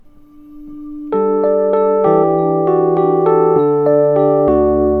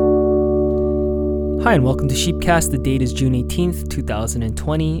Hi, and welcome to Sheepcast. The date is June 18th,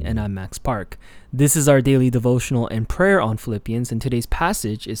 2020, and I'm Max Park. This is our daily devotional and prayer on Philippians, and today's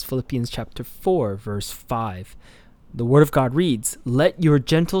passage is Philippians chapter 4, verse 5. The Word of God reads, "Let your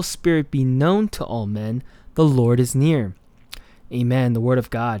gentle spirit be known to all men. The Lord is near." Amen, the Word of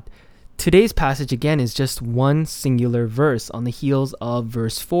God. Today's passage, again, is just one singular verse on the heels of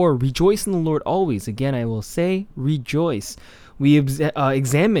verse 4. Rejoice in the Lord always. Again, I will say, rejoice. We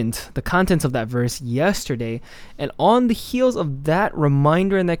examined the contents of that verse yesterday, and on the heels of that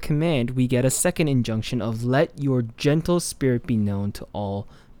reminder and that command, we get a second injunction of let your gentle spirit be known to all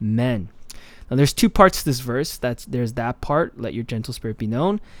men. Now, there's two parts to this verse. There's that part, let your gentle spirit be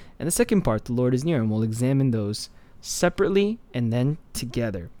known, and the second part, the Lord is near, and we'll examine those separately and then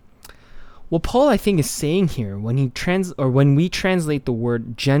together. What Paul, I think, is saying here when we translate the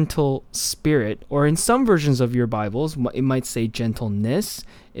word gentle spirit, or in some versions of your Bibles, it might say gentleness.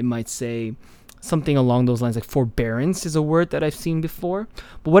 It might say something along those lines, like forbearance is a word that I've seen before.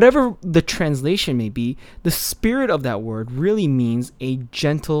 But whatever the translation may be, the spirit of that word really means a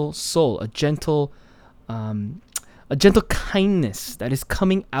gentle soul, a gentle kindness that is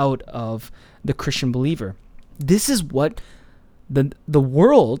coming out of the Christian believer. This is what the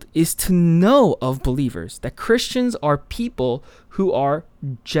world is to know of believers, that Christians are people who are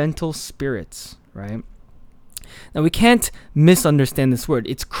gentle spirits, right? Now, we can't misunderstand this word.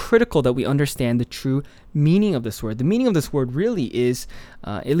 It's critical that we understand the true meaning of this word. The meaning of this word really is,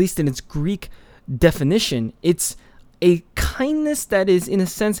 at least in its Greek definition, it's a kindness that is, in a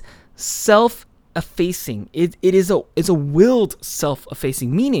sense, self-effacing. It's a willed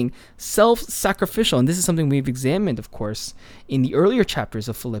self-effacing, meaning self-sacrificial. And this is something we've examined, of course, in the earlier chapters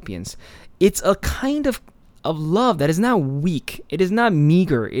of Philippians. It's a kind of love that is not weak. It is not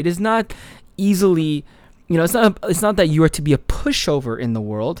meager. It is not easily, it's not that you are to be a pushover in the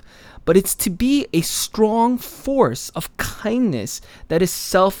world, but it's to be a strong force of kindness that is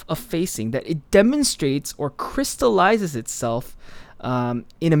self-effacing, that it demonstrates or crystallizes itself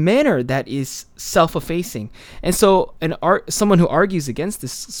in a manner that is self-effacing. And so someone who argues against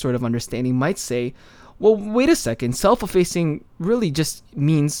this sort of understanding might say, well, wait a second, self-effacing really just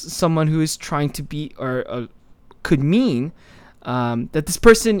means someone who is trying to be, or could mean that this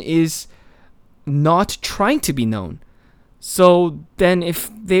person is not trying to be known. So then if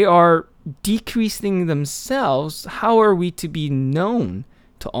they are decreasing themselves, how are we to be known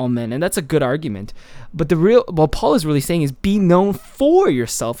to all men? And that's a good argument. But what Paul is really saying is be known for your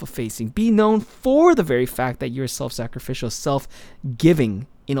self-effacing. Be known for the very fact that you're self-sacrificial, self-giving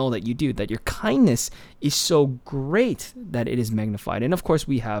in all that you do, that your kindness is so great that it is magnified. And of course,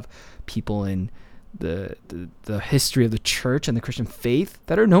 we have people in the history of the church and the Christian faith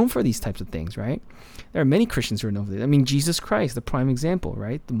that are known for these types of things, right? There are many Christians who are known for this. I mean, Jesus Christ, the prime example,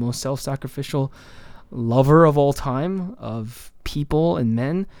 right? The most self-sacrificial lover of all time, of people and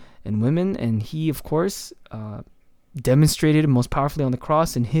men and women, and he, of course, demonstrated most powerfully on the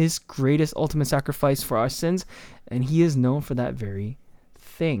cross in his greatest ultimate sacrifice for our sins, and he is known for that very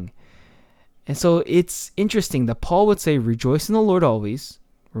thing. And so it's interesting that Paul would say, rejoice in the Lord always,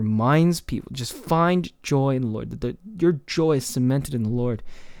 reminds people, just find joy in the Lord, that your joy is cemented in the Lord,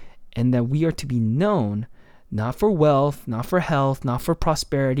 and that we are to be known not for wealth, not for health, not for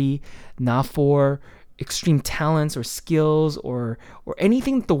prosperity, not for extreme talents or skills or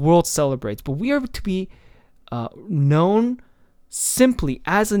anything that the world celebrates, but we are to be known simply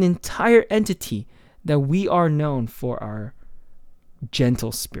as an entire entity, that we are known for our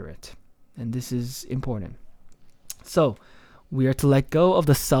gentle spirit. And this is important. So we are to let go of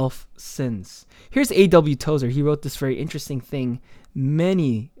the self-sins. Here's A.W. Tozer. He wrote this very interesting thing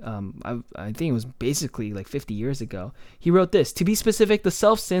I think it was basically like 50 years ago. He wrote this: to be specific, the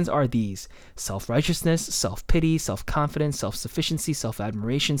self-sins are these: self-righteousness, self-pity, self-confidence, self-sufficiency,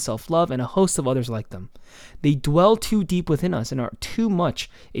 self-admiration, self-love, and a host of others like them. They dwell too deep within us and are too much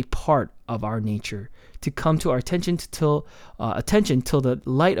a part of our nature to come to our attention till the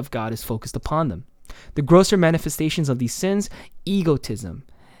light of God is focused upon them. The grosser manifestations of these sins, egotism,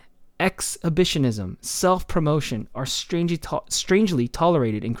 exhibitionism, self-promotion, are strangely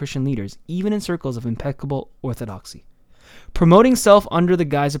tolerated in Christian leaders, even in circles of impeccable orthodoxy. Promoting self under the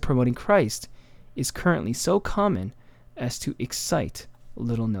guise of promoting Christ is currently so common as to excite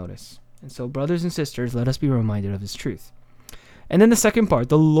little notice. And so, brothers and sisters, let us be reminded of this truth. And then the second part,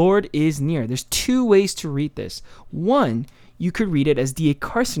 the Lord is near. There's two ways to read this. One, you could read it, as D.A.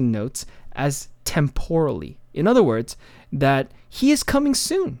 Carson notes, as temporally. In other words, that he is coming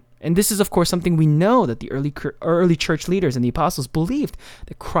soon. And this is, of course, something we know that the early church leaders and the apostles believed,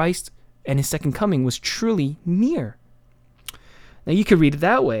 that Christ and his second coming was truly near. Now, you could read it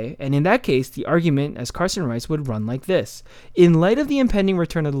that way, and in that case, the argument, as Carson writes, would run like this. In light of the impending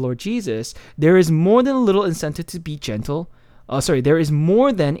return of the Lord Jesus, there is more than a little incentive to be gentle. There is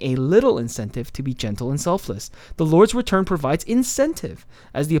more than a little incentive to be gentle and selfless. The Lord's return provides incentive.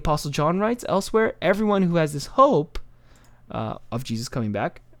 As the Apostle John writes elsewhere, everyone who has this hope of Jesus coming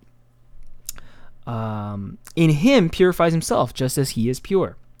back, in him purifies himself just as he is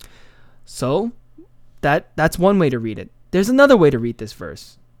pure. So that's one way to read it. There's another way to read this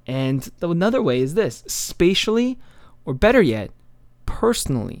verse. And another way is this: spatially, or better yet,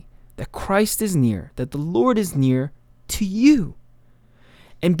 personally, that Christ is near, that the Lord is near to you.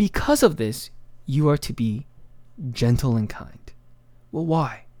 And because of this, you are to be gentle and kind. Well,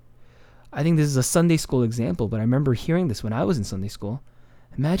 why? I think this is a Sunday school example, but I remember hearing this when I was in Sunday school.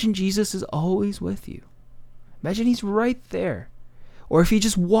 Imagine Jesus is always with you. Imagine he's right there. Or if he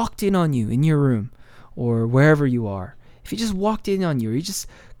just walked in on you in your room or wherever you are. If he just walked in on you, or he just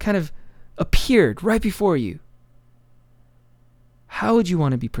kind of appeared right before you. How would you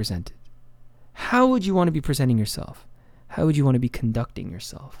want to be presented? How would you want to be presenting yourself? How would you want to be conducting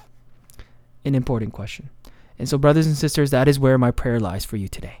yourself? An important question. And so, brothers and sisters, that is where my prayer lies for you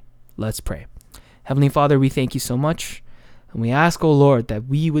today. Let's pray. Heavenly Father, we thank you so much. And we ask, O Lord, that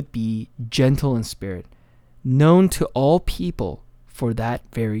we would be gentle in spirit, known to all people for that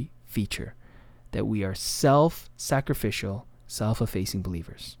very feature, that we are self-sacrificial, self-effacing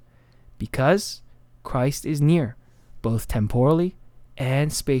believers. Because Christ is near, both temporally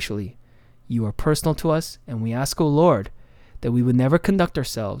and spatially. You are personal to us, and we ask, O Lord, that we would never conduct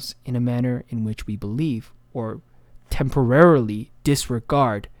ourselves in a manner in which we believe or temporarily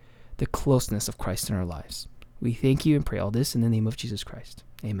disregard the closeness of Christ in our lives. We thank you and pray all this in the name of Jesus Christ.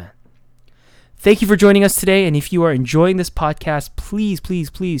 Amen. Thank you for joining us today, and if you are enjoying this podcast,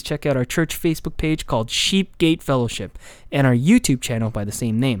 please check out our church Facebook page called Sheepgate Fellowship and our YouTube channel by the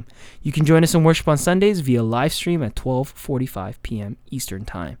same name. You can join us in worship on Sundays via live stream at 12:45 p.m. Eastern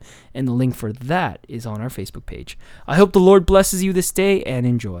Time, and the link for that is on our Facebook page. I hope the Lord blesses you this day, and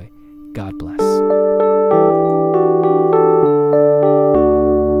enjoy. God bless.